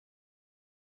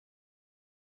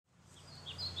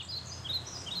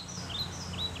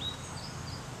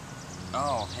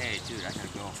Oh, hey, dude, I gotta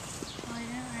go. Oh,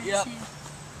 yeah, Yep.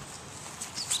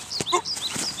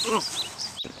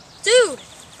 Dude!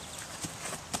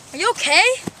 Are you okay?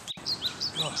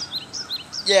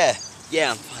 Yeah,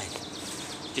 I'm fine.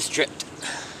 Just tripped.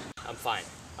 I'm fine.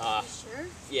 You sure?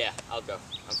 Yeah, I'll go.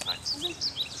 I'm fine. Okay.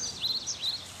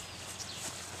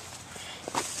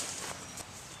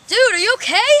 Dude, are you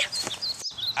okay?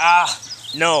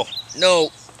 No.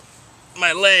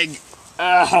 My leg.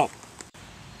 Ow.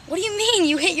 What do you mean?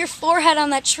 You hit your forehead on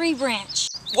that tree branch.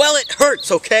 Well, it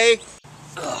hurts, okay?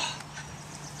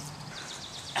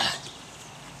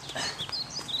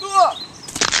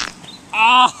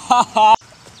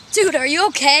 Dude, are you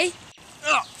okay?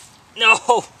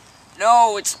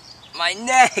 No, it's my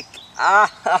neck.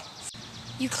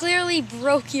 You clearly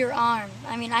broke your arm.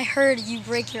 I mean, I heard you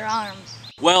break your arm.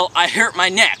 Well, I hurt my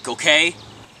neck, okay?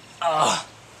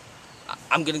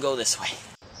 I'm gonna go this way.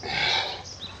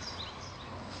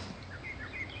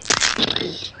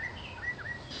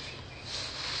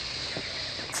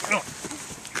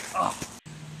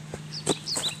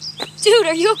 Dude,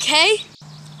 are you okay?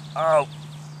 Oh,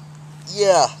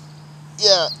 yeah,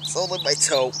 it's only my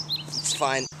toe. It's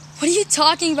fine. What are you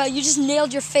talking about? You just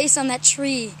nailed your face on that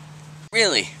tree.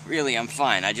 Really, I'm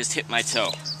fine. I just hit my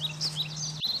toe.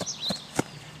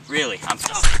 Really, I'm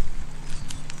fine.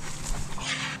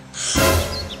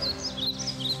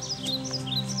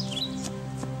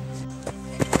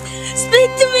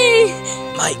 Speak to me!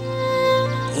 My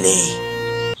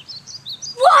knee.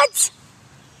 What?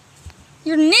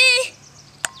 Your knee?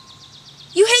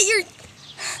 You hit your...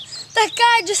 That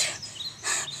guy just...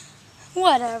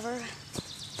 Whatever.